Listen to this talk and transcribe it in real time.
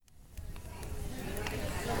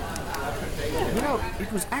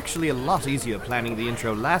It was actually a lot easier planning the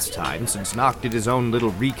intro last time, since Nock did his own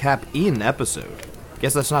little recap-in episode.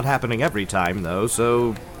 Guess that's not happening every time, though,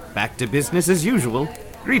 so back to business as usual.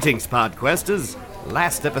 Greetings, Podquesters!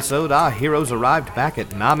 Last episode, our heroes arrived back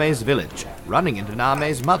at Name's village, running into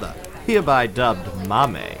Name's mother, hereby dubbed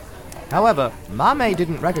Mame. However, Mame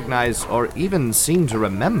didn't recognize or even seem to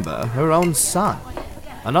remember her own son.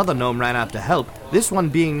 Another gnome ran out to help, this one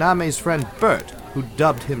being Name's friend Bert, who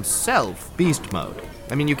dubbed himself Beast Mode.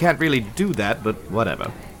 I mean, you can't really do that, but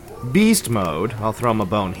whatever. Beast Mode, I'll throw him a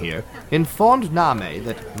bone here, informed Name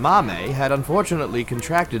that Mame had unfortunately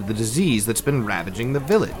contracted the disease that's been ravaging the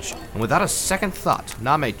village, and without a second thought,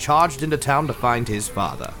 Name charged into town to find his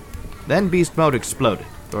father. Then Beast Mode exploded,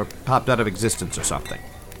 or popped out of existence or something.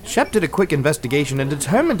 Shep did a quick investigation and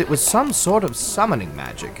determined it was some sort of summoning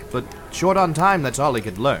magic, but short on time, that's all he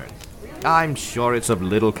could learn. I'm sure it's of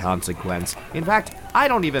little consequence. In fact, I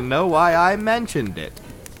don't even know why I mentioned it.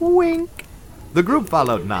 Wink. The group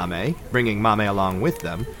followed Name, bringing Mame along with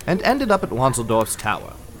them, and ended up at Wanseldorf's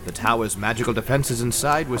tower. The tower's magical defenses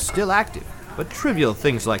inside were still active, but trivial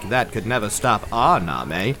things like that could never stop our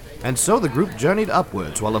Name, and so the group journeyed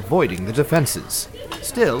upwards while avoiding the defenses.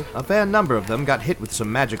 Still, a fair number of them got hit with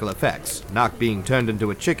some magical effects, Nock being turned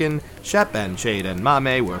into a chicken, Shep and Shade and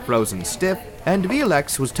Mame were frozen stiff, and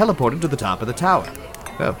Violex was teleported to the top of the tower.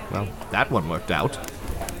 Oh, well, that one worked out.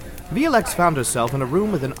 Violex found herself in a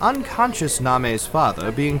room with an unconscious Name's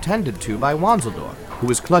father being tended to by Wanseldorf, who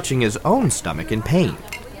was clutching his own stomach in pain.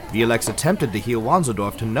 Violex attempted to heal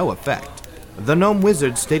Wanseldorf to no effect. The gnome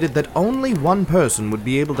wizard stated that only one person would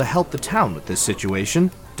be able to help the town with this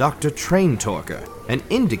situation, Dr. Traintorker, and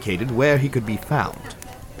indicated where he could be found.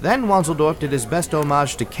 Then Wanseldorf did his best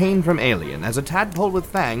homage to Kane from Alien as a tadpole with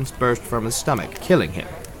fangs burst from his stomach, killing him.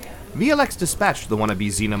 Violex dispatched the wannabe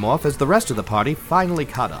xenomorph as the rest of the party finally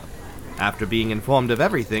caught up. After being informed of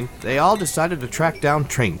everything, they all decided to track down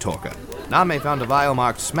Traintorker. Name found a vial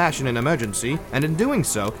marked Smash in an emergency, and in doing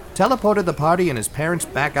so, teleported the party and his parents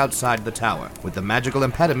back outside the tower, with the magical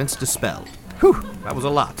impediments dispelled. Whew, that was a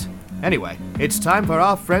lot. Anyway, it's time for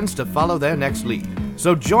our friends to follow their next lead.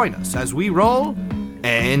 So join us as we roll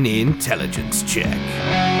an intelligence check.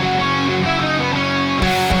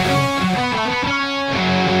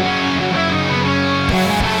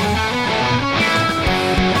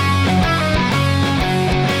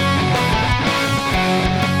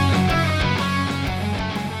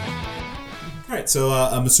 Alright, so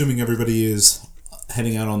I'm assuming everybody is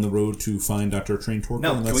heading out on the road to find Dr. Traintorker.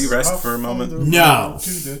 No, can we rest for a moment? No!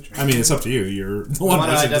 I mean, it's up to you. You're the one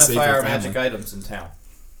want to wishing to save identify your our family. magic items in town.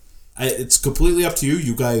 It's completely up to you.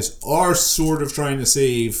 You guys are sort of trying to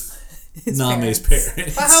save Name's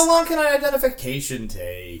parents. But how long can an identification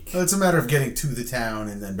take? Well, it's a matter of getting to the town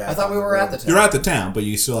and then back. I thought we were at the town. You're at the town, but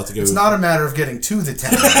you still have to go. It's not a matter of getting to the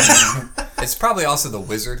town. It's probably also the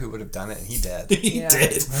wizard who would have done it, and he dead. He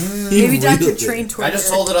did. Maybe He Dr. really did. Traintorker. I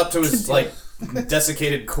just hold it up to his,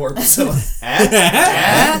 desiccated corpse. So,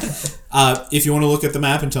 If you want to look at the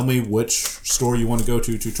map and tell me which store you want to go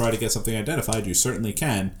to try to get something identified, you certainly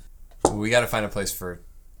can. We got to find a place for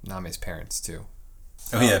Name's parents too.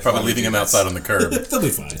 Oh yeah, probably leaving him outside on the curb. They'll be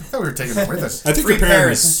fine. I thought we were taking them with us. I think free your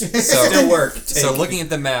parents. So, still work. so looking at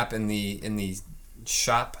the map in the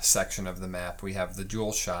shop section of the map, we have the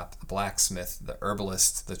jewel shop, the blacksmith, the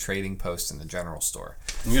herbalist, the trading post, and the general store.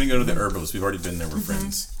 I'm gonna go to the herbalist. We've already been there. We're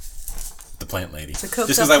friends. The plant lady. The Just coked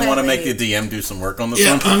because up I want to plant make the DM do some work on this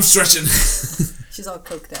Yeah, one. I'm stretching. She's all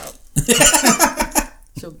coked out.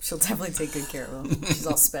 She'll definitely take good care of him. She's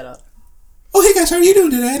all sped up. Oh, hey guys, how are you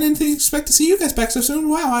doing today? I didn't expect to see you guys back so soon.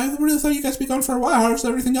 Wow, I really thought you guys would be gone for a while. How's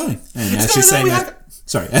everything going? And as she's saying that,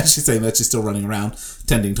 as she's saying that, she's still running around,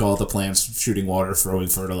 tending to all the plants, shooting water, throwing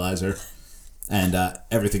fertilizer, and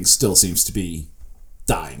everything still seems to be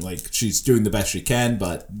dying. Like, she's doing the best she can,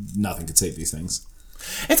 but nothing can save these things.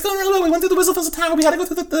 It's going really well. We went through the Whistle Fizzle Tower. We had to go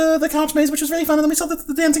through the couch maze, which was very fun. And then we saw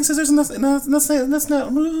the dancing scissors and the snow.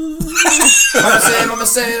 I'm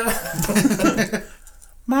saying.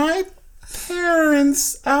 My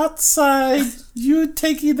parents outside. You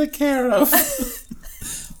taking the care of.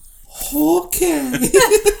 Okay.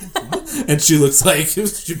 And she looks like,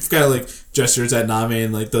 she kind of like gestures at Nami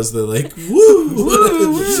and like does the like,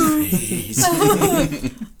 woo.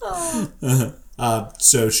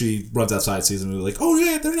 So she runs outside, sees them, and like, oh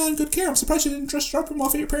yeah, they're not in good care. I'm surprised you didn't just drop them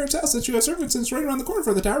off at your parents' house since you have servants and it's right around the corner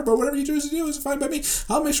for the tower, but whatever you choose to do is fine by me.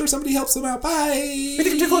 I'll make sure somebody helps them out. Bye. We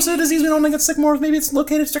think too close to the disease. We don't want to get sick more. Maybe it's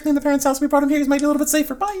located strictly in the parents' house. We brought him here. He might be a little bit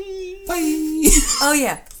safer. Bye. Bye. Oh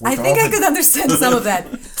yeah, I think I could understand some of that.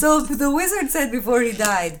 So the wizard said before he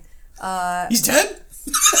died. He's dead?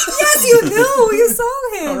 Yes, you knew. You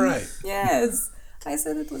saw him. All right. Yes. I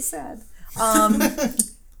said it was sad.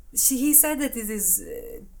 He said that it is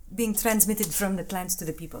being transmitted from the plants to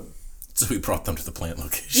the people. So we brought them to the plant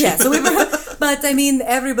location. Yeah, but I mean,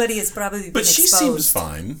 everybody is probably been But she exposed. seems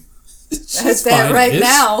fine. That's that fine, right is.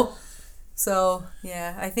 now. So,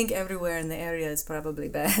 yeah, I think everywhere in the area is probably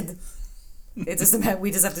bad. It's just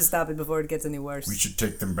we just have to stop it before it gets any worse. We should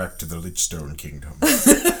take them back to the Lichstone Kingdom.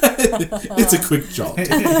 It's a quick jaunt.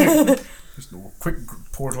 Just a quick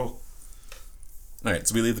portal. All right,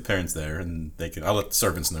 so we leave the parents there, and I'll let the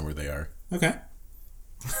servants know where they are. Okay.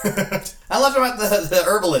 I left him at the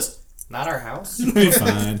herbalist. Not our house. It'll be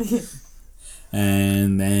fine.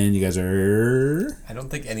 And then you guys are... I don't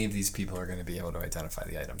think any of these people are going to be able to identify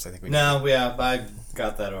the items. I think we No, yeah, I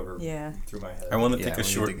got that over Yeah. through my head. I want to Yeah, take we a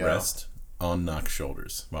need short to go. rest on Nock's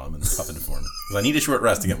shoulders while I'm in the puppet form. 'Cause I need a short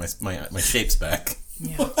rest to get my shapes back.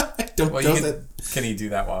 Don't Well, do you that. can he do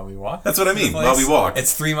that while we walk? That's what I mean, The place? while we walk.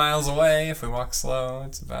 It's 3 miles away. If we walk slow,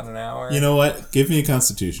 it's about an hour. You know what? Give me a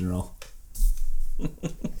constitution roll.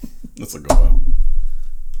 This will go well.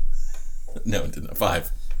 No, it didn't.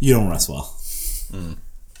 5. You don't rest well.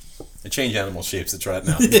 I change animal shapes to try it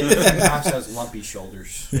now. Knox has lumpy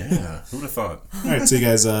shoulders. Yeah, who would have thought? Alright, so you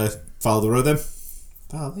guys follow the road then?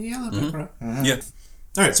 Follow the yellow brick road. Yeah.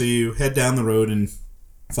 Alright, so you head down the road and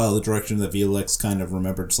follow the direction that Velix kind of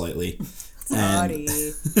remembered slightly. Sorry.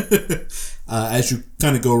 As you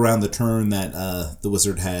kind of go around the turn that the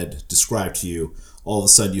wizard had described to you, all of a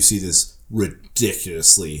sudden you see this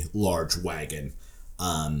ridiculously large wagon.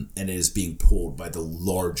 And it is being pulled by the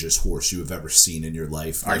largest horse you have ever seen in your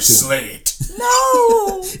life. I slay it.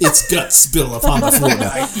 No! Its guts spill upon the floor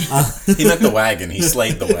now. He meant the wagon. He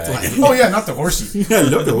slayed the wagon. Oh yeah, not the horsey. Yeah,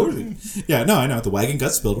 no, the horse. Yeah, no, I know. The wagon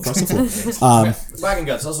guts spilled across the floor. Wagon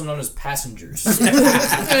guts, also known as passengers.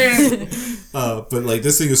 But like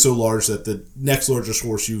this thing is so large that the next largest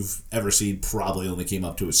horse you've ever seen probably only came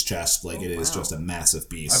up to its chest. Like it is just a massive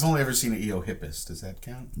beast. I've only ever seen an Eohippus. Does that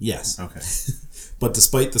count? Yes. Okay. But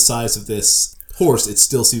despite the size of this horse, it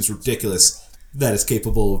still seems ridiculous that it's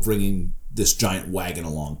capable of bringing this giant wagon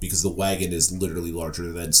along, because the wagon is literally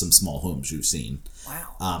larger than some small homes you've seen.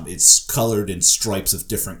 Wow. It's colored in stripes of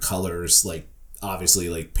different colors, like obviously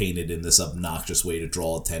like painted in this obnoxious way to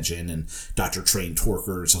draw attention, and Dr. Train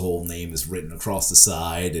Torker's whole name is written across the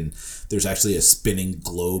side, and there's actually a spinning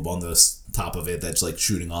globe on the top of it that's like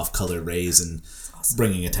shooting off color rays and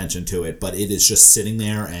bringing attention to it. But it is just sitting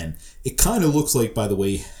there, and it kind of looks like, by the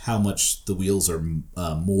way, how much the wheels are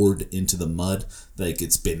moored into the mud, like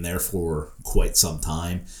it's been there for quite some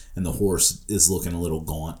time, and the horse is looking a little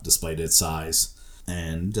gaunt despite its size.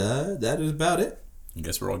 And that is about it. I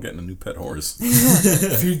guess we're all getting a new pet horse.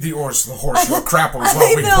 Feed the horse. The horse will crapple as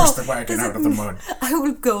well. We know. push the wagon out of the mud. I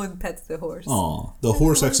will go and pet the horse. Aw, the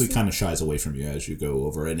horse actually kind of shies away from you as you go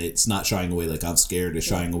over, and it's not shying away like I'm scared. It's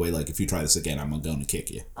shying away like, if you try this again, I'm going to kick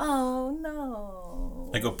you. Oh, no.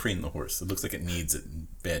 I go preen the horse. It looks like it needs it in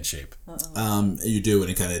bad shape. You do, and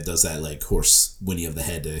it kind of does that like horse whinny of the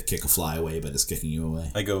head to kick a fly away, but it's kicking you away.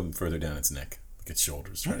 I go further down its neck, like its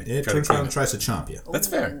shoulders. Try to It try turns to around tame and it. tries to chomp you. That's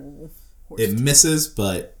fair. It misses,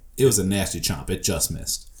 but it was a nasty chomp. It just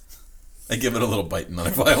missed. I give it a little bite and then I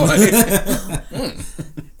fly away.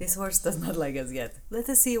 This horse does not like us yet. Let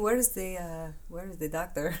us see. Where's the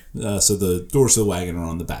doctor? So the doors of the wagon are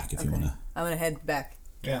on the back if you want to. I'm gonna head back.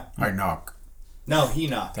 Yeah. I knock. No, he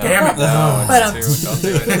knocked. Damn it. No, But, don't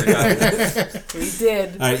do it. We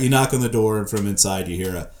did. All right, you knock on the door, and from inside you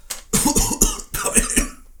hear a.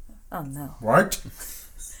 Oh no. What?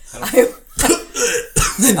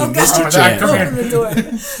 Oh gosh, Oh, Dad, come open here. the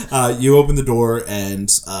door. You open the door,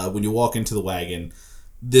 and when you walk into the wagon,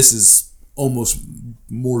 this is almost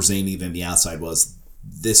more zany than the outside was.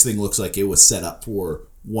 This thing looks like it was set up for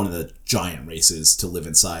one of the giant races to live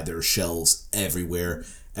inside. There are shelves everywhere.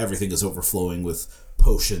 Everything is overflowing with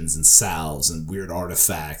potions and salves and weird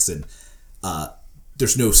artifacts, and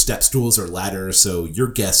there's no step stools or ladders, so your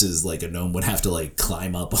guess is like a gnome would have to like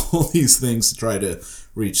climb up all these things to try to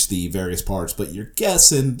reach the various parts. But your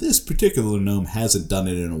guess, and this particular gnome hasn't done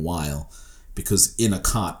it in a while, because in a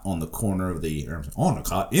cot on the corner of the, or on a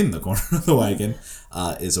cot in the corner of the wagon,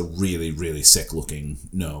 is a really, really sick looking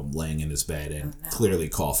gnome laying in his bed and clearly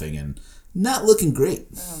coughing and not looking great.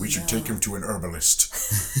 We should take him to an herbalist.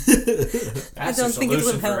 That's don't the think it will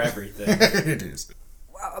solution for help. everything. It is.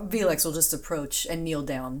 Felix will just approach and kneel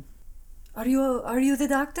down. Are you the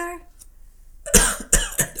doctor?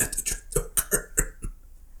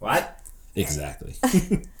 What? Exactly.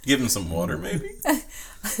 Give him some water, maybe?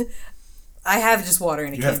 I have just water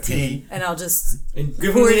in a You have canteen, pee. and I'll just And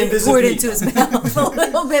give him pour the it into Invisipede. his mouth a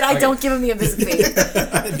little bit. I don't give him the Invisipede.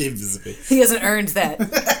 The Invisipede. He hasn't earned that.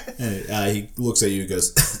 And he looks at you and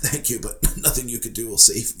goes, "Thank you, but nothing you could do will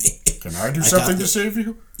save me." Can I do something to save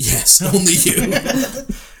you? Yes, only you.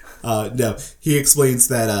 No, he explains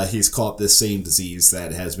that he's caught this same disease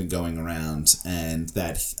that has been going around, and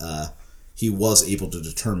that he was able to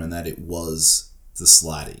determine that it was the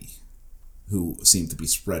Slatty who seemed to be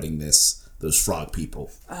spreading those frog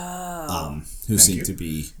people. Who seem to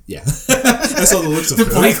be, I saw the looks of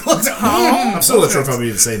I'm still not sure if I'm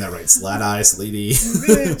even saying that right. Slat-eye, Sleety.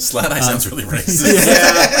 Slat-eye sounds really racist.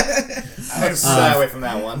 I would stay away from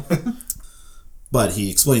that one. But he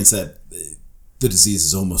explains that the disease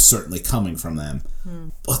is almost certainly coming from them.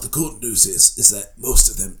 But the good news is that most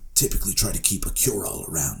of them typically try to keep a cure-all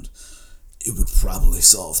around. It would probably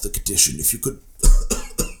solve the condition if you could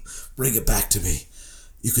bring it back to me.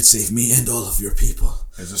 You could save me and all of your people.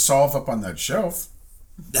 There's a solve up on that shelf.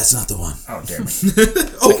 That's not the one. Oh, damn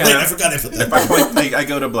it. I forgot I put that. At my point, I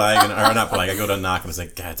go to Blag, or not Blag, I go to Knock, and I was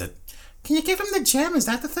like, God, Can you give him the gem? Is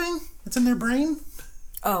that the thing that's in their brain?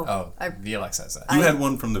 Oh, Velix has that. you had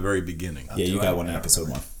one from the very beginning. Yeah, you got one in episode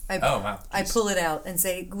 1. Wow. I pull it out and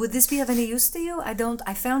say, "Would this be of any use to you?"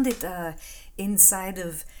 I found it inside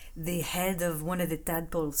of the head of one of the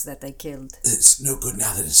tadpoles that I killed. It's no good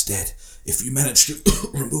now that it's dead. If you manage to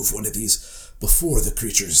remove one of these before the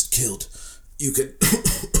creature is killed, you can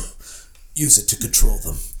use it to control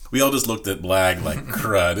them. We all just looked at Blag like,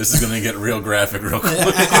 crud, this is going to get real graphic real quick.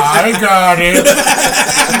 I got it.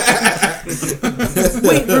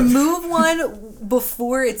 Wait, remove one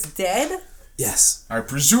before it's dead? Yes. I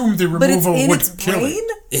presume the But it's removal in would its kill brain?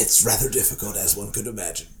 it. It's rather difficult, as one could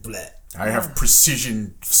imagine. Bleh. I have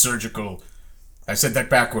precision surgical. I said that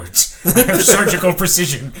backwards. I have surgical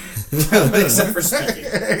precision. Except for speaking.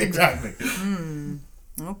 Exactly.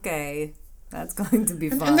 Okay. That's going to be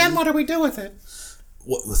fun. And then what do we do with it?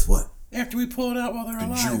 What with what? After we pull it out while they're The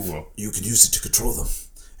alive. jewel. You can use it to control them.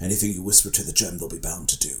 Anything you whisper to the gem, they'll be bound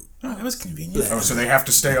to do. Oh, that was convenient. Oh, so they have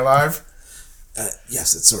to stay alive?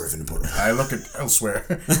 Yes, it's sort of an important. I look at elsewhere.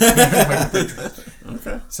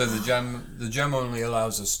 So the gem only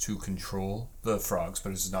allows us to control the frogs,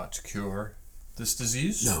 but it's not to cure this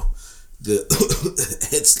disease? No, the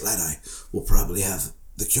head Slat-eye will probably have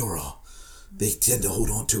the cure-all. They tend to hold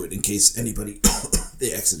on to it in case anybody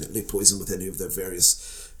they accidentally poison with any of their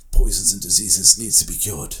various poisons and diseases needs to be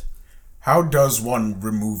cured. How does one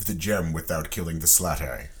remove the gem without killing the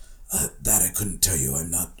Slat-eye? That I couldn't tell you. I'm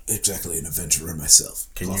not exactly an adventurer myself.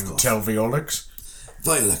 Can Cough, you cough. tell Violix?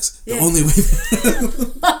 Violix, the Yeah. only way...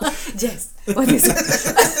 Yes. What is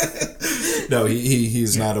it? No,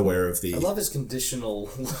 he's not aware of the... I love his conditional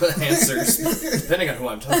answers, depending on who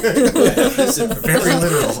I'm talking to. Very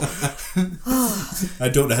literal. I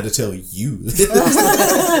don't know how to tell you.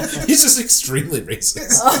 He's just extremely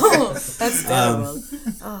racist. Oh, that's terrible.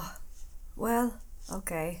 Well,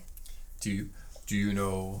 okay. Do you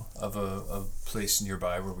know of a place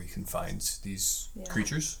nearby where we can find these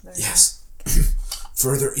creatures? Yes.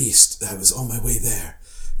 Further east, I was on my way there.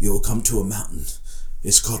 You will come to a mountain.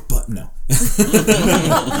 It's called No.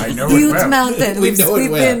 I know Huge it well. mountain. We We've know it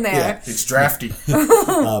well, been there. yeah. It's drafty.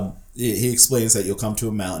 He explains that you'll come to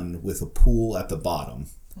a mountain with a pool at the bottom,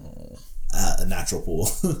 a natural pool,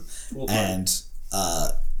 and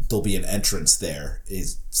there'll be an entrance there. He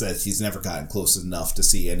says he's never gotten close enough to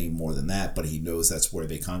see any more than that, but he knows that's where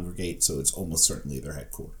they congregate, so it's almost certainly their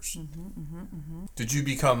headquarters. Did you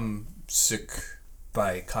become sick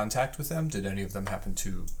by contact with them? Did any of them happen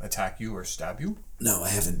to attack you or stab you? No, I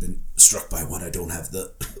haven't been struck by one. I don't have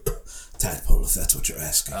the tadpole, if that's what you're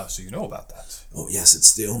asking. Oh, so you know about that. Oh, yes,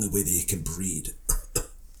 it's the only way they can breed.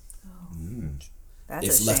 That's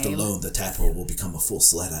If a left shame. alone, the tadpole will become a full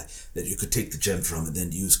Slat-eye that you could take the gem from and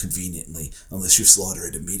then use conveniently, unless you slaughter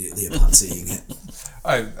it immediately upon seeing it.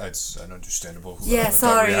 It's an understandable Yeah, gut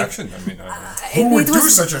sorry. reaction. I mean, Who would it do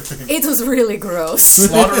was, such a thing? It was really gross.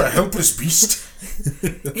 Slaughter a helpless beast?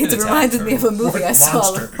 It reminded me of a movie What I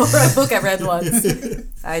saw monster? or a book I read once.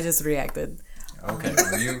 I just reacted. okay.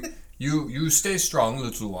 Well, you stay strong,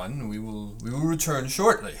 little one. We will return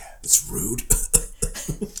shortly. It's rude.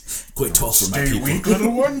 Quite tall for my Stay people. weak,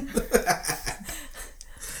 little one?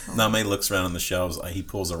 Name looks around on the shelves. He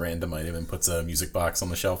pulls a random item and puts a music box on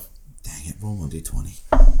the shelf. Dang it, roll 1d20.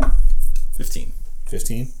 15.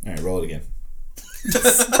 15? Alright, roll it again.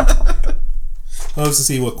 Well, let's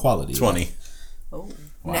see what quality. 20. Oh,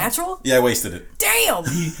 natural? Yeah, I wasted it. Damn!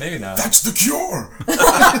 Maybe not. That's the cure!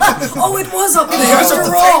 Oh, it was up there Yes,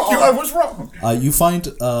 after thank you, all. I was wrong. You find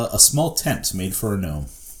a small tent made for a gnome.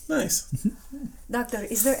 Nice. Doctor,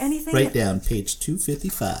 is there anything? Write down page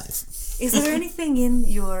 255. Is there anything in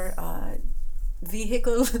your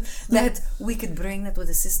vehicle that we could bring that would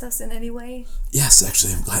assist us in any way? Yes,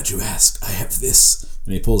 actually, I'm glad you asked. I have this.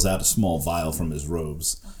 And he pulls out a small vial from his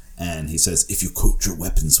robes, and he says, if you coat your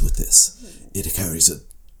weapons with this, it carries a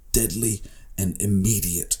deadly and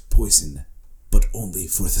immediate poison, but only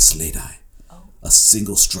for the Slade Eye. A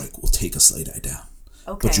single strike will take a Slade Eye down.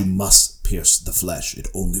 Okay. But you must pierce the flesh. It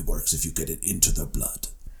only works if you get it into the blood.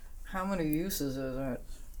 How many uses is that?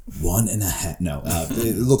 1.5. No,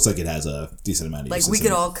 it looks like it has a decent amount of Like uses we could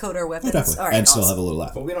in it. all coat our weapons? Oh, definitely. All right, And still awesome. have a little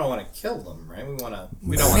laugh. But we don't want to kill them, right? We want to.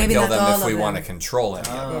 We don't want to Maybe kill not them all if of we them. want to control any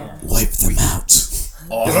of them. Wipe them out.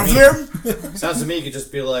 All of them? Sounds to me you could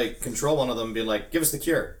just be like, control one of them and be like, give us the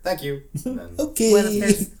cure. Thank you. And then, Okay.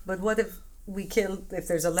 Well, what if we kill, if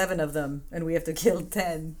there's 11 of them and we have to kill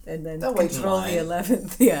 10 and then They'll wait in control the line.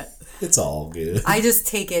 11th? Yeah. It's all good. I just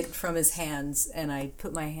take it from his hands and I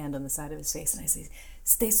put my hand on the side of his face and I say,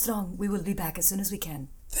 stay strong. We will be back as soon as we can.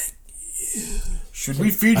 Should we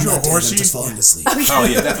feed I'm your not dead, I'm horsey? just falling asleep. Oh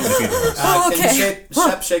yeah, definitely feed the horse. Oh, Can okay.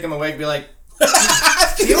 you shake him awake? Be like,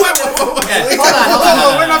 okay, hold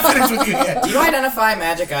on. We're not finished with you yet. Do you identify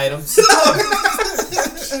magic items?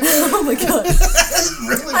 Oh my god.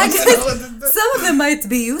 I guess some of them might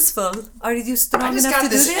be useful. Are you strong I just enough to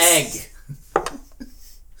got do this this? egg.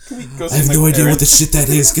 I have no idea what the shit that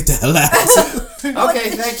is. Get the hell out. Okay,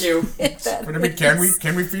 thank you. But I mean,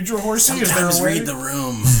 can we feed your horsey? Is there a Sometimes way? read the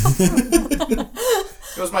room.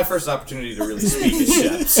 It was my first opportunity to really speak as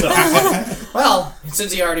chef. So, well,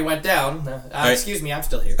 since he already went down, excuse me, I'm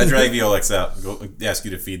still here. I drag Violex out. Go ask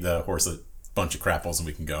you to feed the horse a bunch of crapples, and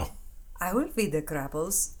we can go. I will feed the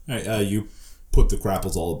crapples. All right, you put the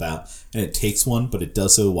crapples all about, and it takes one, but it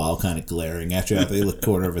does so while kind of glaring at you out the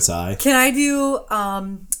corner of its eye. Can I do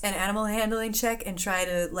an animal handling check and try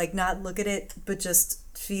to like not look at it but just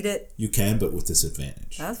feed it? You can, but with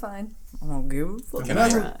disadvantage. That's fine. I'll give it a fucking Can I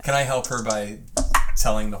try. can I help her by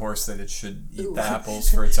telling the horse that it should eat the apples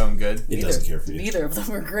for its own good? It doesn't care for you. Neither of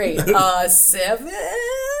them are great. 7?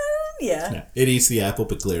 Yeah. Yeah, it eats the apple,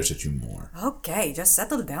 but glares at you more. Okay, just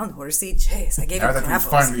settle down, horsey. Jeez, I gave you Now that we've crapples.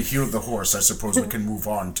 finally healed the horse, I suppose we can move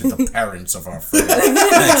on to the parents of our friend.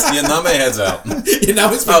 Thanks. Yeah, Name heads out. Yeah,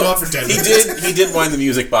 now it's been gone for 10 minutes. He did wind the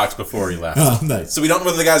music box before he left. Oh, nice. So we don't know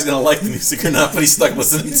whether the guy's gonna like the music or not, but he's stuck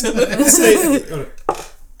listening to it.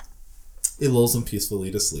 It lulls him peacefully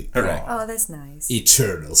to sleep. Hooray. Oh, that's nice.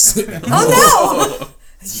 Eternal sleep. Oh no!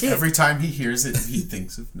 Shit. Every time he hears it, he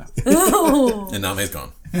thinks of nothing. And Name's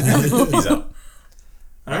gone. He's out.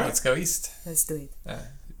 All right, let's go east. Let's do it.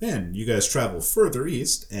 Then you guys travel further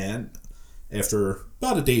east, and after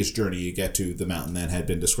about a day's journey, you get to the mountain that had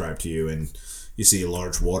been described to you, and you see a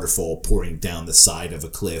large waterfall pouring down the side of a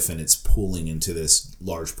cliff, and it's pooling into this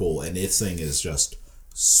large pool, and this thing is just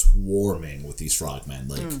swarming with these frogmen.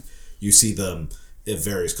 Like, you see them in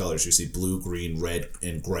various colors. You see blue, green, red,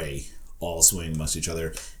 and gray all swimming amongst each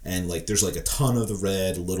other, and like there's like a ton of the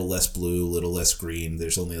red, a little less blue, a little less green.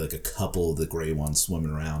 There's only like a couple of the gray ones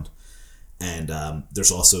swimming around, and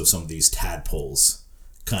there's also some of these tadpoles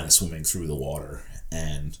kind of swimming through the water.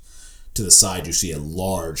 And to the side you see a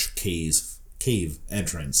large cave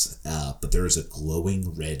entrance, but there is a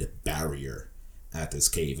glowing red barrier at this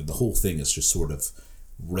cave, and the whole thing is just sort of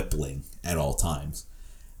rippling at all times.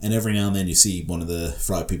 And every now and then you see one of the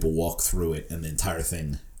frog people walk through it, and the entire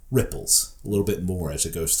thing ripples a little bit more as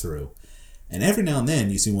it goes through. And every now and then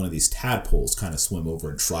you see one of these tadpoles kind of swim over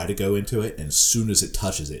and try to go into it, and as soon as it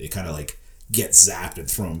touches it, it kind of like gets zapped and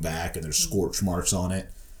thrown back, and there's scorch marks on it.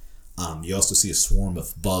 You also see a swarm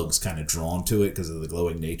of bugs kind of drawn to it because of the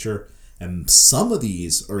glowing nature, and some of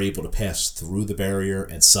these are able to pass through the barrier,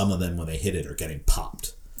 and some of them, when they hit it, are getting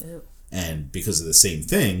popped. Ew. And because of the same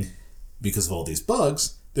thing, because of all these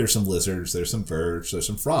bugs, there's some lizards, there's some birds, there's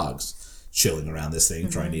some frogs chilling around this thing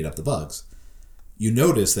trying to eat up the bugs. You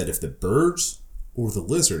notice that if the birds or the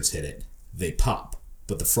lizards hit it, they pop,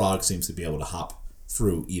 but the frog seems to be able to hop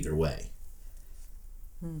through either way.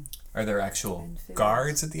 Are there actual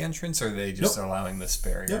guards at the entrance, or are they just allowing this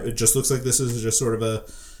barrier? Yeah, it just looks like this is just sort of a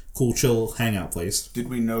cool, chill hangout place. Did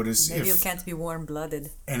we notice Maybe you if can't be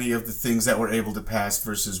warm-blooded. any of the things that were able to pass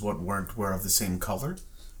versus what weren't were of the same color?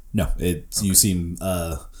 No, you seem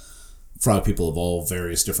frog people of all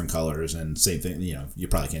various different colors, and same thing. You know, you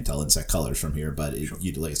probably can't tell insect colors from here, but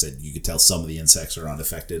you, like I said, you could tell some of the insects are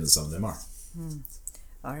unaffected and some of them are.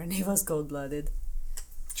 Are any of us cold-blooded?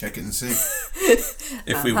 Check it and see.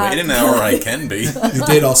 If we wait an hour, I can be. You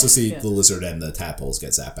did also see the lizard and the tadpoles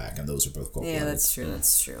get zapped back, and those are both cold. Yeah, that's true.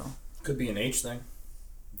 That's true. Could be an age thing,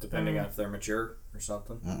 depending on if they're mature or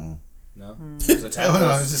something. No? It's a Oh, no, I tadpole.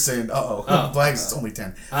 was just saying, Oh. Blags, it's only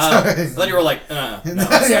 10. I thought you were like, no.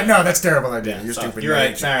 Yeah, no, that's a terrible idea. You're Sorry. stupid. You're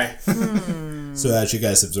right. Sorry. Sorry. So as you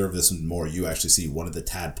guys observe this more, you actually see one of the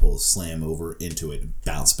tadpoles slam over into it and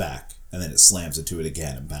bounce back. And then it slams into it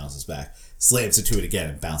again and bounces back. Slams into it again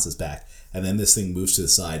and bounces back. And then this thing moves to the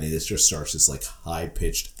side and it just starts this like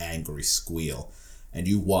high-pitched, angry squeal. And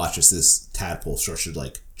you watch as this tadpole starts to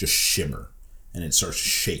like just shimmer. And it starts to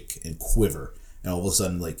shake and quiver. And all of a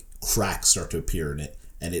sudden like cracks start to appear in it.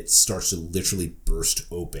 And it starts to literally burst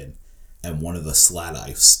open. And one of the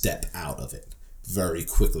Slat-Eye step out of it. Very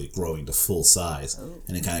quickly, growing to full size.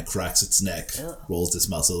 And it kind of cracks its neck, rolls its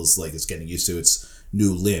muscles like it's getting used to its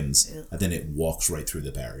new limbs, and then it walks right through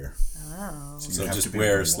the barrier. So just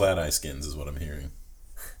wear Slat-Eye skins is what I'm hearing.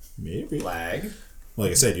 Maybe. Lag.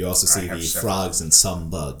 Like I said, you also see have the several. frogs and some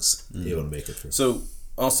bugs able to make it through. So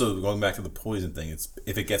also going back to the poison thing, it's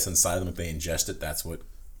if it gets inside them, if they ingest it, that's what.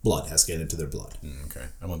 Blood has to get into their blood. Okay,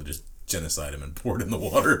 I wanted to just genocide him and pour it in the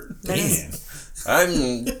water. Damn.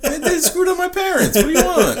 They screwed up my parents. What do you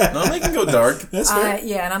want? No, they can go dark. That's fair.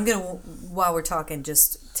 Yeah, and I'm gonna, while we're talking,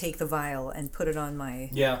 just take the vial and put it on my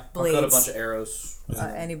Yeah, I'll blades. cut a bunch of arrows.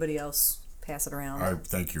 Anybody else pass it around? I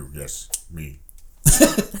thank you. Yes, me.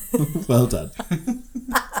 Well done.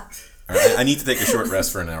 All right, I need to take a short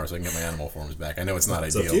rest for an hour so I can get my animal forms back. I know it's not up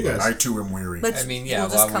ideal. to you guys. but I too am weary. But I mean, yeah. we'll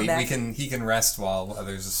just Well, come we back. can. He can rest while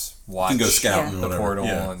others watch. can go scouting Yeah. or the whatever. portal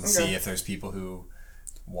Yeah. and see if there's people who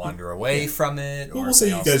wander away from it. Or Well, we'll if say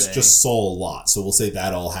they you all guys stay. just saw a lot, so we'll say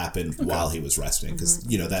that all happened while he was resting, because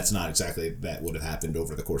that's not exactly that would have happened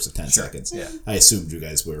over the course of 10 seconds. Yeah. I assumed you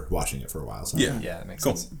guys were watching it for a while. So. Yeah. Yeah, that makes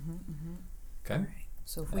Cool. sense. Okay.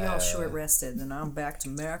 So if we all short rested, then I'm back to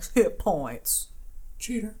max hit points.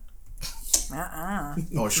 Cheater.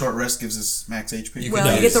 Oh, a short rest gives us max HP. You Well,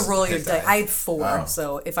 can you get to use roll your hit die. die. I had 4, Oh.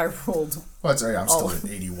 so if I rolled, Well, it's, I'm still Oh. at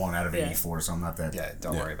 81 out of Yeah. 84, so I'm not that. Yeah,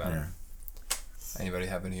 don't worry about Yeah. it. Anybody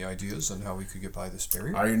have any ideas on how we could get by this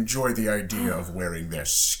barrier? I enjoy the idea of wearing their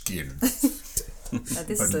skin, this but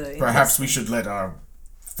is perhaps we should let our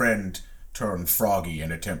friend turn froggy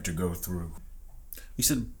and attempt to go through. You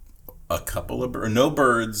said a couple of no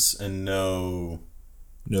birds and no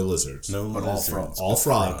lizards. no But all lizards, frogs. All but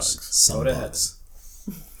frogs. Some Go to bugs.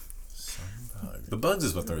 The bugs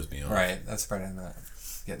is what throws me off. Right, that's part I'm not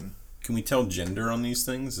getting. Can we tell gender on these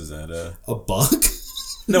things? Is that A bug?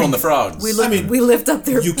 no on the frogs? we lift up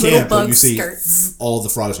their You little can't, but bug you see skirts. all the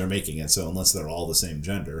frogs are making it, so unless they're all the same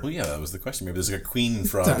gender. Well, yeah, that was the question. Maybe there's like a queen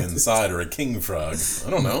frog inside or a king frog. I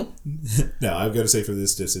don't know. No, I've got to say for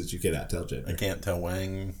this distance, you cannot tell I gender. can't tell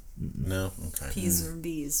Wang. No. Okay. Peas or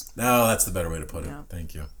bees. No, that's the better way to put it. Yeah.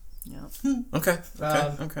 Thank you. Yeah. Okay.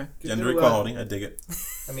 Um, Okay. you Gender do, equality. I dig it.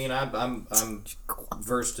 I mean, I'm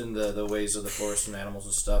versed in the ways of the forest and animals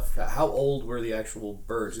and stuff. How old were the actual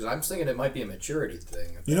birds? 'Cause I'm thinking it might be a maturity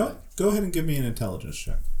thing. You know, go ahead and give me an intelligence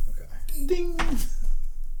check. Okay. Ding.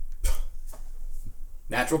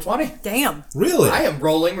 Natural 20. Damn. Really? I am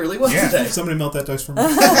rolling really well Yeah. today. Somebody melt that dice for me.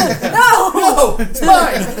 No, it's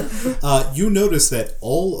mine. You notice that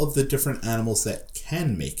all of the different animals that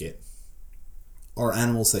can make it are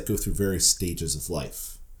animals that go through various stages of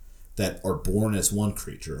life, that are born as one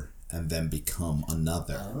creature and then become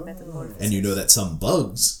another. And you know that some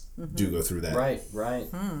bugs do go through that. Right, right.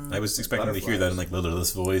 I was expecting to hear that in like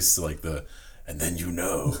Lilith's voice, like the, and then you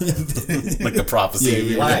know, like the prophecy.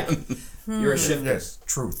 Yeah, Black. You're a shifter. Yes,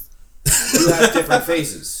 truth. You have different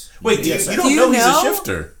phases. Wait, Yes, you I- don't you know he's a know?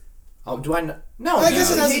 shifter? Oh, do I know? No, I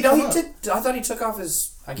guess it hasn't he come up. did. I thought he took off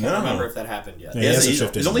his. I can't No. remember if that happened yet. Yeah, he hasn't he's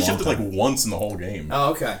shifted only in a long shifted like time. once in the whole game.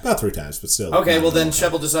 Oh, okay. About 3 times, but still. Okay, not well a then long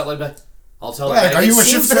Shep will decide like I'll tell Like, her. are you a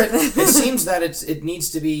seems shifter? that- it seems that it needs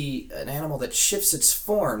to be an animal that shifts its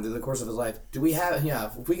form through the course of its life. Do we have? Yeah,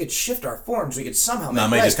 if we could shift our forms, we could somehow. Nah, make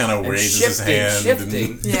Mike life. just kinda And raises his hand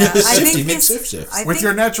Shifting. Yeah, I Shifty think makes this, shifts. I With think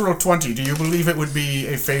your natural 20, do you believe it would be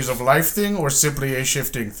a phase of life thing or simply a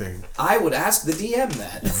shifting thing? I would ask the DM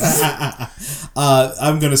that.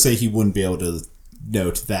 I'm going to say he wouldn't be able to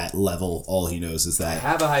note that level. All he knows is I that.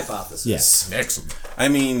 have a hypothesis. Yes. Excellent. I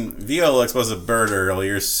mean, VLX was a bird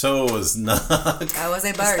earlier, so was not. I was a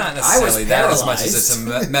It's bird. not I was necessarily that as much as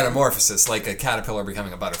paralyzed. it's a metamorphosis, like a caterpillar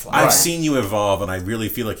becoming a butterfly. I've seen you evolve, and I really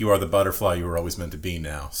feel like you are the butterfly you were always meant to be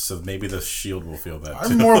now. So maybe the shield will feel that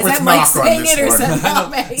too. I'm more Is with that Mike Knock on saying this it or one.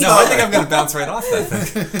 something? No, I think I'm going to bounce right off that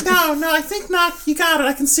thing. No, I think not. You got it.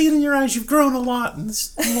 I can see it in your eyes. You've grown a lot in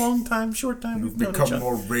this long time, short time. You've We've known each become other.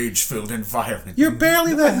 more rage-filled and violent. You're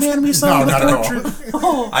barely that man we saw No, in the not at all.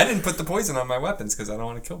 portrait. I didn't put the poison on my weapons because I don't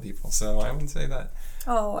want to kill people, so I wouldn't say that.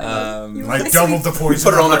 Oh, I know. You I were doubled the poison.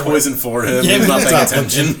 Put her on the my poison for him. Yeah, He's not paying exactly.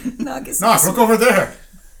 attention. Knock is Knock, look over there.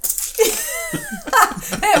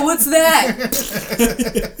 Hey, what's that?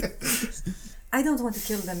 I don't want to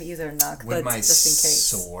kill them either, Knock, Would but my just in case.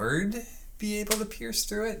 sword be able to pierce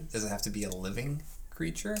through it? Does it have to be a living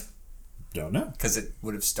creature? Don't know. Because it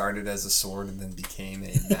would have started as a sword and then became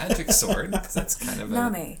a magic sword. Because that's kind of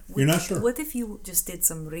Name, You're not sure. What if you just did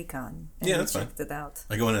some recon and Yeah, you that's fine. checked it out?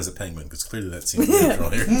 I go in as a penguin because clearly that seems natural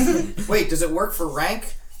here. Wait, does it work for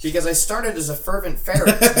rank? Because I started as a fervent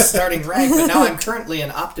ferret, starting rank, but now I'm currently an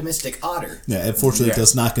optimistic otter. Yeah, unfortunately, it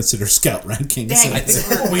does not consider scout ranking. Dang, so- I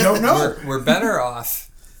think We don't know. we're better off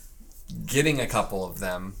getting a couple of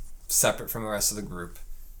them separate from the rest of the group,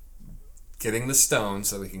 getting the stone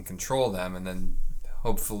so we can control them, and then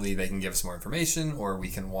hopefully they can give us more information, or we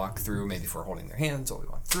can walk through. Maybe if we're holding their hands while we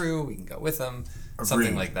walk through, we can go with them.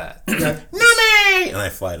 Something like that. And I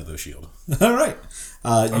fly to the shield. All right.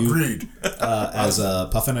 You, Agreed. as a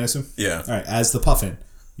puffin, I assume? Yeah. All right. As the puffin,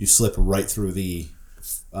 you slip right through the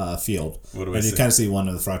field. What do I and you see? kind of see one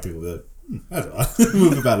of the frog people be like, I don't know,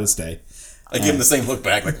 move about his day. I give him the same look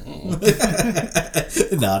back, like,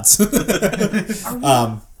 Nods.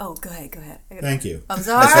 Oh, go ahead. Thank you. I'm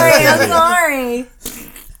sorry.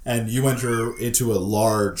 And you enter into a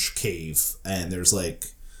large cave, and there's like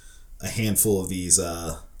a handful of these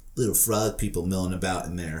little frog people milling about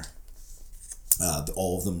in there.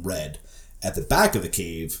 All of them red. At the back of the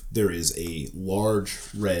cave, there is a large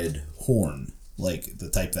red horn, like the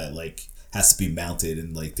type that like has to be mounted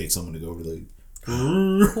and like take someone to go over the.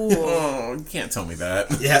 oh, you can't tell me that.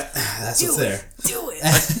 Yeah, that's what's there. Do it.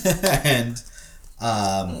 And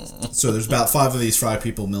so there's about 5 of these frog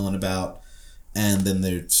people milling about, and then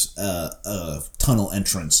there's a tunnel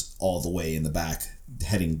entrance all the way in the back,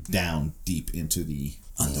 heading down deep into the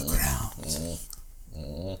underground.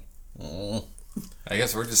 I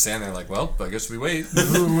guess we're just standing there like, well, I guess we wait.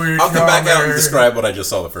 I'll come back out and describe what I just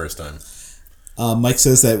saw the first time. Mike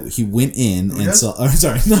says that he went in and saw. Oh,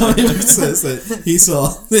 sorry, no. Mike says that he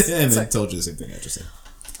saw and then told you the same thing I just said.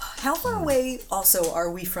 How far away also are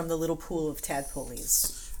we from the little pool of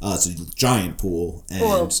tadpoles? It's a giant pool, and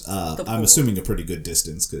Well, the I'm pool. assuming a pretty good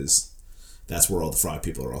distance because that's where all the frog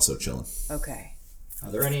people are also chilling. Okay. Are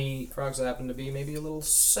there any frogs that happen to be maybe a little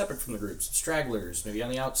separate from the group? Some stragglers, maybe on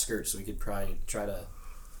the outskirts, so we could probably try to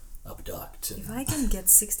abduct. If I can get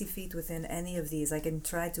 60 feet within any of these, I can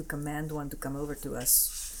try to command one to come over to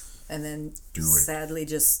us. And then sadly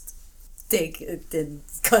just take it and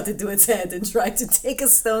cut it to its head and try to take a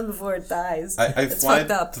stone before it dies. I It's fly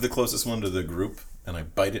fucked up. to the closest one to the group, and I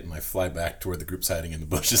bite it, and I fly back to where the group's hiding in the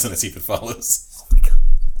bushes, and I see if it follows. Oh my god.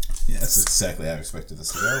 Yeah, that's exactly how I expected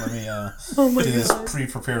this to go. Let me do this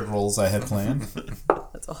pre-prepared rolls I had planned.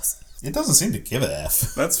 That's awesome. It doesn't seem to give a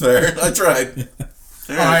F. That's fair. I tried.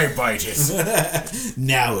 I bite it.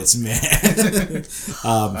 Now it's mad.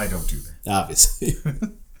 I don't do that. Obviously.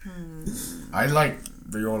 I like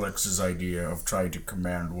Violex's idea of trying to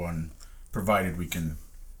command one, provided we can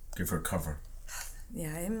give her cover.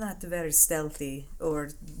 Yeah, I'm not very stealthy or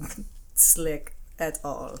slick at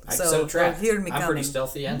all. I so can set a trap. hear me I'm coming. pretty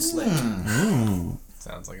stealthy and slick.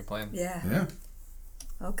 Sounds like a plan. Yeah. Yeah.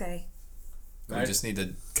 Okay. We just need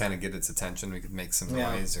to kind of get its attention. We could make some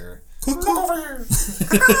Yeah. noise or...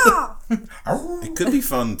 It could be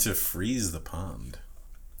fun to freeze the pond.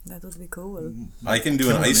 That would be cool. I can do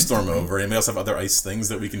an ice storm over, and we also have other ice things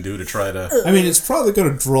that we can do to try to... I mean, it's probably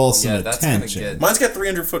going to draw some Yeah, that's gonna attention. get... Mine's got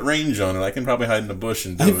 300-foot range on it. I can probably hide in a bush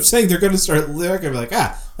and do I'm it. saying they're going to start. They're going to be like,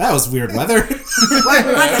 that was weird weather. What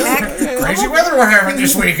the heck? Crazy weather we're having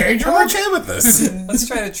this week, eh, I'm George? okay with this. Let's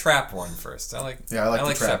try to trap one first. I like the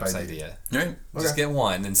trap Shep's idea. idea. Just get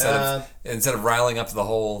one instead of riling up the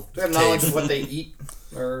whole Do we have knowledge of what they eat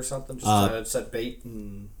or something? Just set bait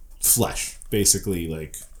and... Flesh, basically,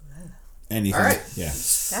 like anything. All right. Yeah.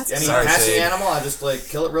 That's Any Sorry, passing Sage. animal, I just like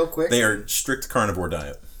kill it real quick. They are strict carnivore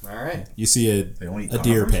diet. All right. You see They only eat a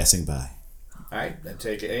deer carnivores? passing by. All right. I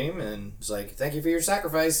take aim and it's like, thank you for your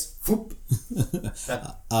sacrifice. Whoop.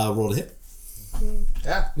 Roll to hit.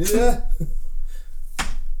 Yeah.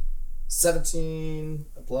 17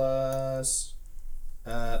 plus...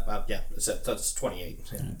 that's 28.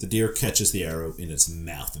 Yeah. The deer catches the arrow in its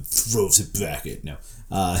mouth and throws it back at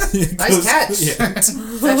Nice catch. Yeah. Catch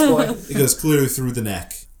boy. It goes clearly through the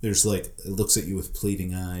neck. There's like, it looks at you with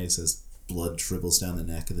pleading eyes as blood dribbles down the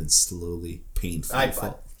neck and then slowly, painfully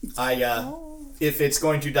fall. If it's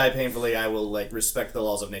going to die painfully, I will like respect the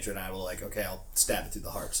laws of nature and I will like, okay, I'll stab it through the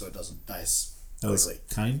heart so it doesn't die That was quickly.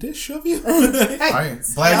 kindish of you. Blood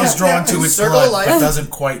is drawn to its Circle of blood, life. but doesn't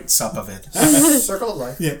quite sup of it. Circle of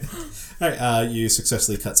life. Yeah. All right. You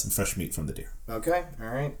successfully cut some fresh meat from the deer. Okay, all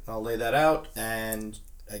right. I'll lay that out and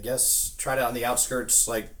I guess try it on the outskirts,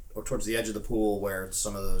 like or towards the edge of the pool where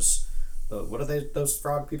some of those, what are those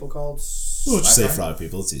frog people called? We'll just say frog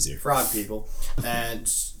people. It's easier. Frog people,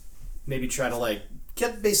 and maybe try to like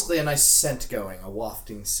get basically a nice scent going, a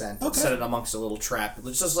wafting scent. Okay. Set it amongst a little trap.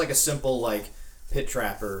 It's just like a simple like pit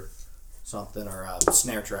trap or something, or a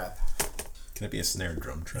snare trap. Can it be a snare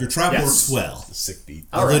drum trap? Your trap Yes. works well. A sick beat.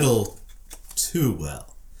 A little too well.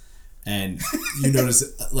 And you notice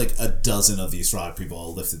like a dozen of these frog people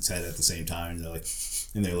all lift its head at the same time, and they're like,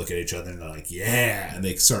 and they look at each other and they're like, yeah, and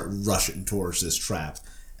they start rushing towards this trap.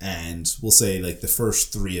 And we'll say like the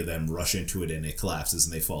first 3 of them rush into it and it collapses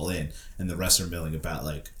and they fall in, and the rest are milling about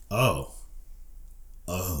like, oh,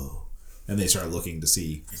 and they start looking to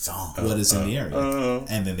see what is in the area,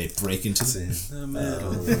 and then they break into the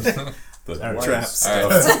middle. The traps. All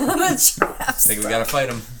right. The traps. I think we gotta fight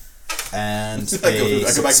him. And I go they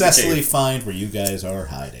back to the successfully cave. find where you guys are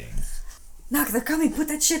hiding. Knock, they're coming. Put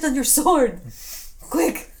that shit on your sword.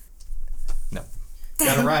 Quick. No.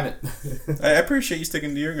 Gotta rhyme it. I appreciate you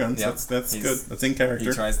sticking to your guns. Yep. That's He's- good. That's in He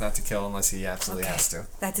character. tries not to kill unless he absolutely has to.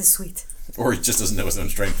 That is sweet. Or he just doesn't know his own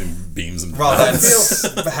strength and beams him. Well,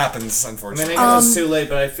 that happens, I mean, unfortunately. I know it's too late,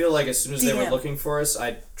 but I feel like as soon as they were DM. looking for us,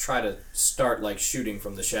 I'd try to start like shooting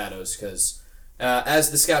from the shadows, because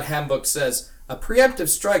as the Scout Handbook says, a preemptive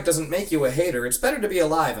strike doesn't make you a hater. It's better to be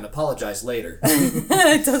alive and apologize later.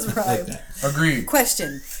 It does rhyme. Agreed.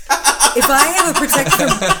 Question: If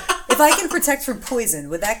I can protect from poison,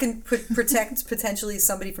 would that protect potentially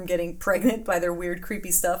somebody from getting pregnant by their weird,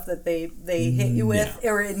 creepy stuff that they hit you with? No.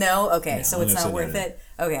 Or no? Okay, No, so I'm it's gonna not say worth no. it.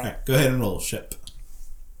 Okay. All right, go ahead and roll ship.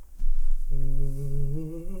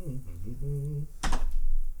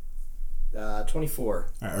 24.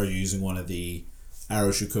 Are you using one of the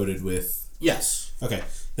arrows you coated with? Yes. Okay,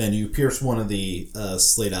 then you pierce one of the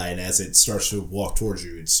slate eye, and as it starts to walk towards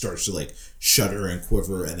you, it starts to like shudder and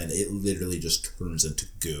quiver, and then it literally just turns into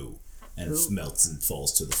goo and melts and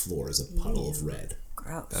falls to the floor as a puddle of red.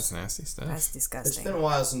 Gross. That's nasty stuff. That's It's disgusting. been a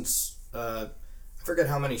while since I forget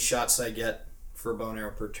how many shots I get for a bow and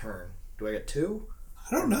arrow per turn. Do I get 2?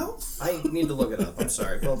 I don't know. I need to look it up. I'm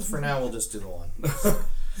sorry. Well, for now, we'll just do the 1.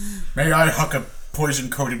 May I huck a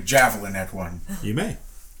poison-coated javelin at one? You may.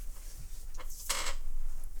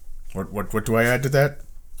 What do I add to that?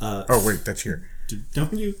 Oh wait, that's here.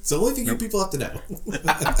 Don't you? It's the only thing you people have to know.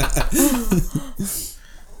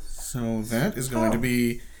 So that is going to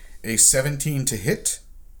be a 17 to hit.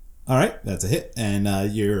 All right, that's a hit, and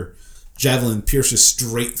your javelin pierces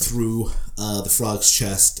straight through the frog's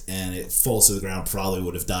chest, and it falls to the ground. Probably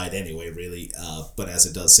would have died anyway, really. But as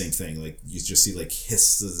it does, same thing. Like you just see like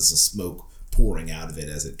hisses of smoke pouring out of it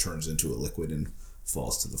as it turns into a liquid and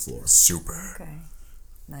falls to the floor. Super. Okay.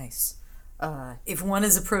 Nice. If one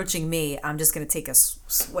is approaching me, I'm just gonna take a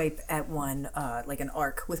swipe at one, like an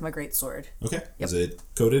arc with my greatsword. Okay, is it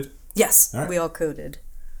coated? Yes, All right. we all coded.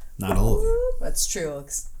 Not all of you. That's true.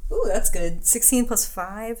 Ooh, that's good. 16 plus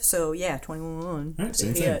 5, so yeah, 21. All right,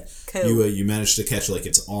 same Yeah, thing. cool. You manage to catch like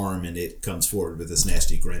its arm, and it comes forward with this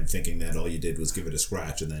nasty grin, thinking that all you did was give it a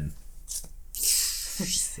scratch, and then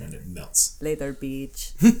and it melts. Later,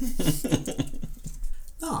 beach.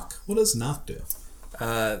 Knock. What does Knock do?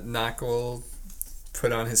 Nock will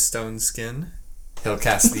put on his stone skin. He'll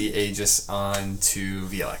cast the Aegis onto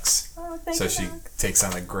Velix. Oh, thank So you, she Knock. takes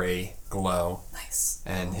on a gray glow, Nice.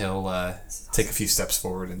 and he'll take a few steps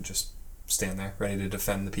forward and just stand there, ready to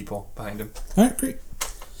defend the people behind him. All right, great.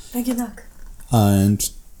 Thank you, Knock. And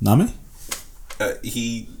Nami?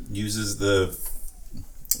 He uses the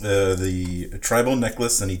tribal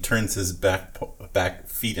necklace, and he turns his back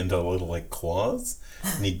feet into little like claws,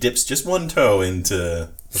 and he dips just one toe into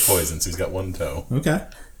the poison. So he's got one toe, Okay.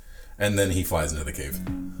 and then he flies into the cave.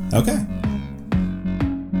 Okay.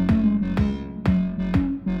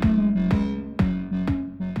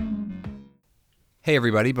 Hey,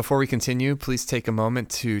 everybody. Before we continue, please take a moment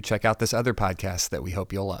to check out this other podcast that we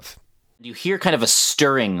hope you'll love. You hear kind of a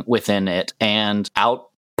stirring within it, and out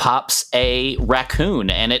pops a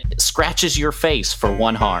raccoon, and it scratches your face for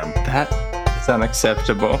one harm. That is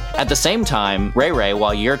unacceptable. At the same time, Ray,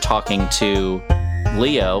 while you're talking to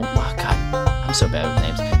Leo, oh God, I'm so bad with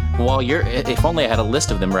names. If only I had a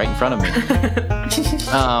list of them right in front of me.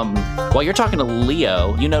 While you're talking to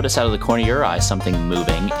Leo, you notice out of the corner of your eye something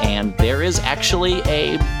moving, and there is actually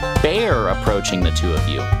a bear approaching the two of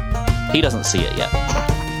you. He doesn't see it yet.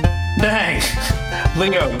 Dang!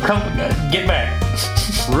 Leo, come, get back.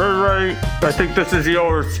 Ray, I think this is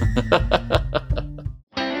yours.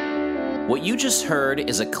 What What you just heard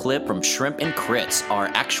is a clip from Shrimp and Crits, our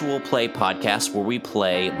actual play podcast where we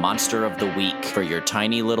play Monster of the Week for your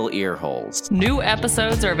tiny little ear holes. New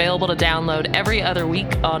episodes are available to download every other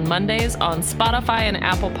week on Mondays on Spotify and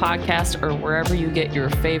Apple Podcast or wherever you get your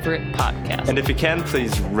favorite podcast. And if you can,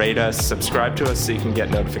 please rate us, subscribe to us so you can get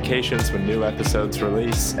notifications when new episodes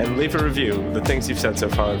release, and leave a review. The things you've said so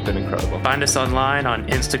far have been incredible. Find us online on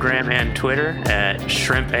Instagram and Twitter at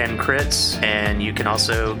Shrimp and Crits, and you can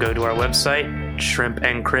also go to our website,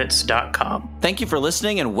 shrimpandcrits.com. Thank you for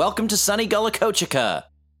listening, and welcome to Sunny Gullah Kochika.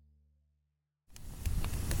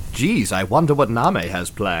 Geez, I wonder what Name has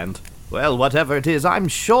planned. Well, whatever it is, I'm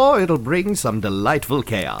sure it'll bring some delightful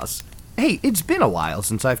chaos. Hey, it's been a while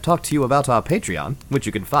since I've talked to you about our Patreon, which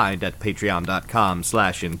you can find at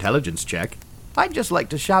patreon.com/intelligencecheck. I'd just like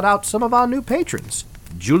to shout out some of our new patrons: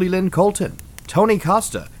 Julie Lynn Colton, Tony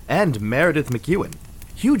Costa, and Meredith McEwen.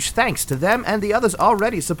 Huge thanks to them and the others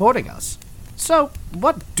already supporting us. So,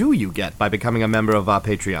 what do you get by becoming a member of our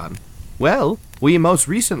Patreon? Well, we most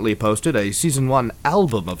recently posted a Season 1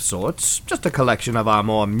 album of sorts, just a collection of our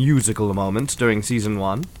more musical moments during Season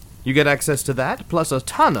 1. You get access to that, plus a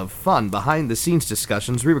ton of fun behind-the-scenes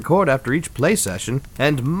discussions we record after each play session,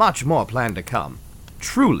 and much more planned to come.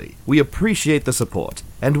 Truly, we appreciate the support,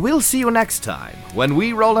 and we'll see you next time when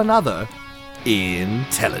we roll another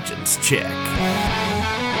Intelligence Check.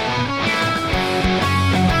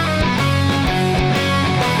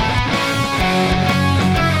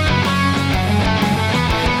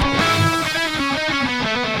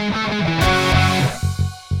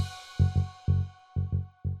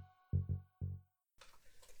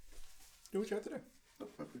 Do what you have to do.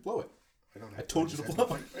 Blow it. I told you to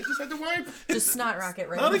blow it. I just had to wipe. Just snot rocket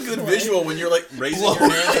right Not a in good the visual when you're like raising your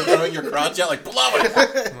hands and throwing your crotch out like blow it.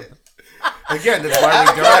 Again, that's why we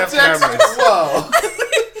don't have cameras. Whoa.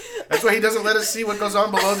 That's why he doesn't let us see what goes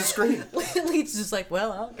on below the screen. Leech's just like,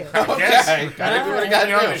 well, I don't care. Okay. Gotta do what I gotta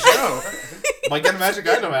do on the show. Might get a magic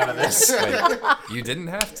item out of this. You didn't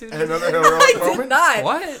have to? Another heroic I moment? did not.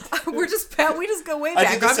 What? We just go way back. I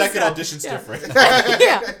think the I'm second just- audition's different.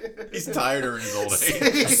 Yeah. He's tired of his old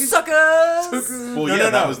age. Suckers. Well, yeah,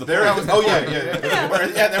 that was the point. Oh, yeah. Yeah,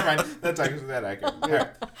 never mind. That's actually that accurate. All right.